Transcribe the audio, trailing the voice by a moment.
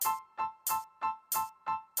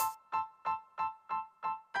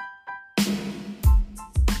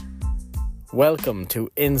Welcome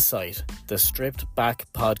to Insight, the Stripped Back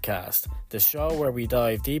podcast, the show where we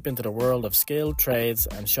dive deep into the world of skilled trades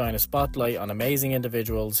and shine a spotlight on amazing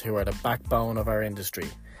individuals who are the backbone of our industry.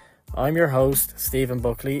 I'm your host, Stephen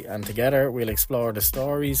Buckley, and together we'll explore the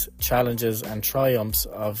stories, challenges and triumphs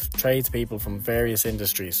of tradespeople from various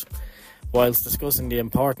industries, whilst discussing the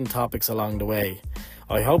important topics along the way.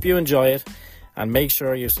 I hope you enjoy it, and make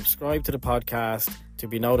sure you subscribe to the podcast to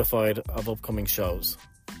be notified of upcoming shows.